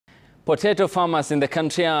Potato farmers in the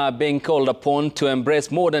country are being called upon to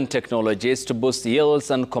embrace modern technologies to boost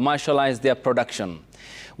yields and commercialize their production.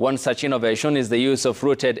 One such innovation is the use of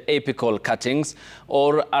rooted apical cuttings,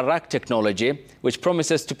 or a rack technology, which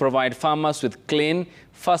promises to provide farmers with clean,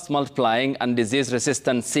 fast-multiplying and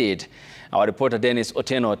disease-resistant seed. Our reporter Dennis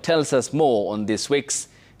Otieno tells us more on this week's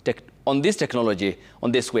technology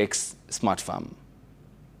on this week's Smart Farm.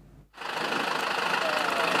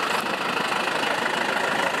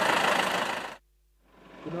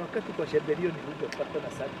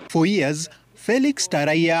 For years, Felix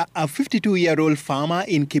Taraya, a 52-year-old farmer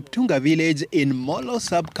in Kiptunga village in Molo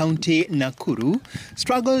sub-county, Nakuru,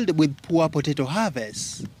 struggled with poor potato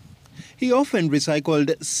harvests. He often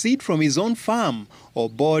recycled seed from his own farm or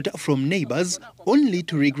bought from neighbors, only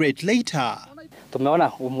to regret later.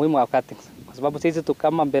 Tumeona umuhimu wa cuttings kwa sababu sisi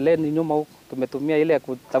kama mbeleni nyuma huko tumetumia ile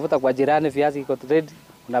kutafuta kwa jirani viazi iko ready,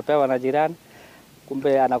 unapewa na jirani,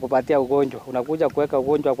 kumbe anakupatia ugonjwa, unakuja kuweka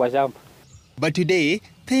ugonjwa kwa shamba. But today,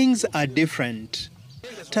 things are different.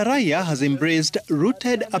 Taraya has embraced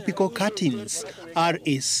Rooted Apical Cuttings,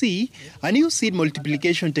 RAC, a new seed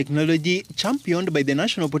multiplication technology championed by the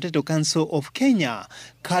National Potato Council of Kenya,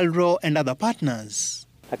 KALRO and other partners.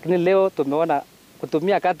 Lakini leo tumeona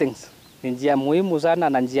kutumia cuttings ni njia muhimu sana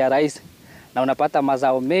na njia rahisi na unapata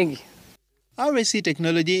mazao mengi. RAC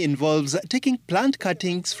technology involves taking plant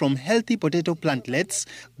cuttings from healthy potato plantlets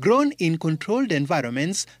grown in controlled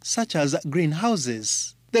environments such as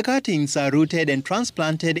greenhouses. The cuttings are rooted and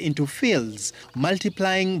transplanted into fields,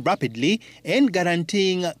 multiplying rapidly and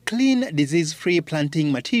guaranteeing clean, disease-free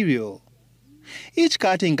planting material. Each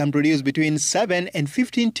cutting can produce between 7 and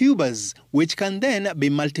 15 tubers, which can then be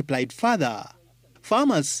multiplied further.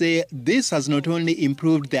 Farmers say this has not only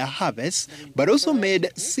improved their harvests, but also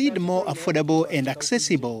made seed more affordable and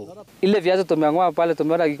accessible. Ile viazi tumeangoa pale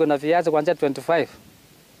tumeona iko na viazi kuanzia 25.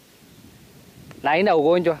 Na haina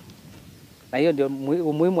ugonjwa. Na hiyo ndio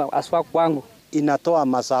umuhimu aswa kwangu. Inatoa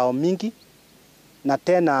mazao mingi na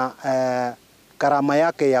tena gharama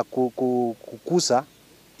yake ya kukuza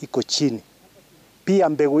iko chini. Pia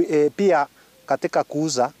mbegu pia katika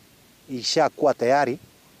kuuza ishakuwa tayari.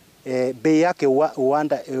 Bei yake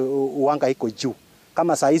uwanga iko juu.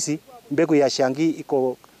 Kama saa hizi mbegu ya shangi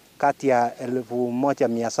iko kati ya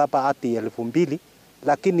 1,700 hadi 2,000,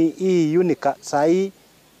 lakini hii unica saa hii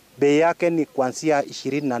bei yake ni kuanzia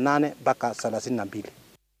 28 mpaka 32.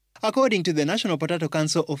 According to the National Potato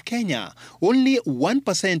Council of Kenya, only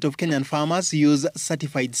 1% of Kenyan farmers use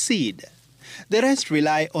certified seed. The rest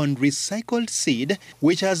rely on recycled seed,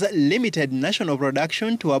 which has limited national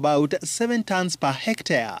production to about 7 tons per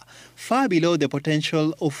hectare, far below the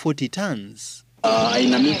potential of 40 tons.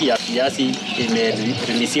 Aina mingi ya viazi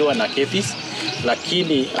imerelisiwa na KEPHIS,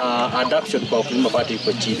 lakini adoption kwa wakulima bado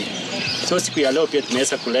iko chini. So siku ya leo pia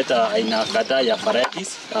tumeweza kuleta aina kadhaa ya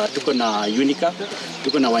varieties. Tuko na unica,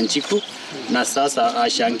 tuko na wanchiku, na sasa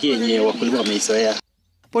shangi yenye wakulima wameizoea.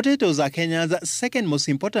 Potatoes are Kenya's second most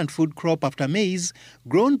important food crop after maize,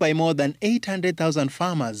 grown by more than 800,000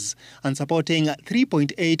 farmers and supporting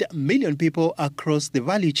 3.8 million people across the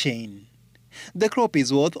value chain. The crop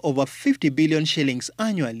is worth over 50 billion shillings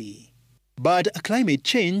annually. But climate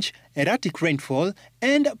change, erratic rainfall,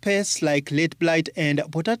 and pests like late blight and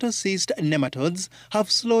potato cyst nematodes have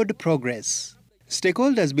slowed progress.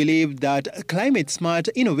 Stakeholders believe that climate-smart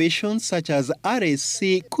innovations such as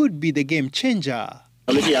RAC could be the game changer.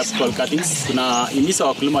 Technology ya apical cuttings, tunahimiza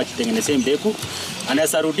wakulima wajitengenezee mbegu.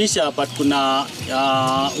 Anaweza rudisha, but kuna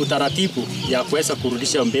utaratibu ya kuweza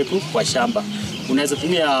kurudisha mbegu kwa shamba. Unaweza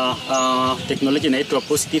tumia teknolojia inaitwa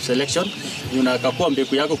positive selection. Unakakua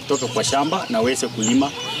mbegu yako kutoka kwa shamba na uweze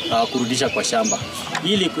kulima kurudisha kwa shamba.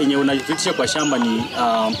 Ili kwenye unarudisha kwa shamba ni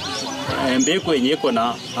mbegu yenye iko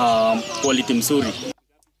na quality mzuri.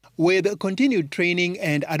 With continued training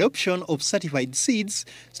and adoption of certified seeds,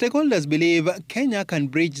 stakeholders believe Kenya can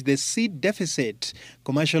bridge the seed deficit,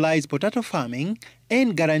 commercialize potato farming,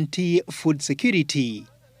 and guarantee food security.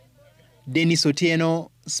 Dennis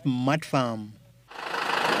Otieno, Smart Farm.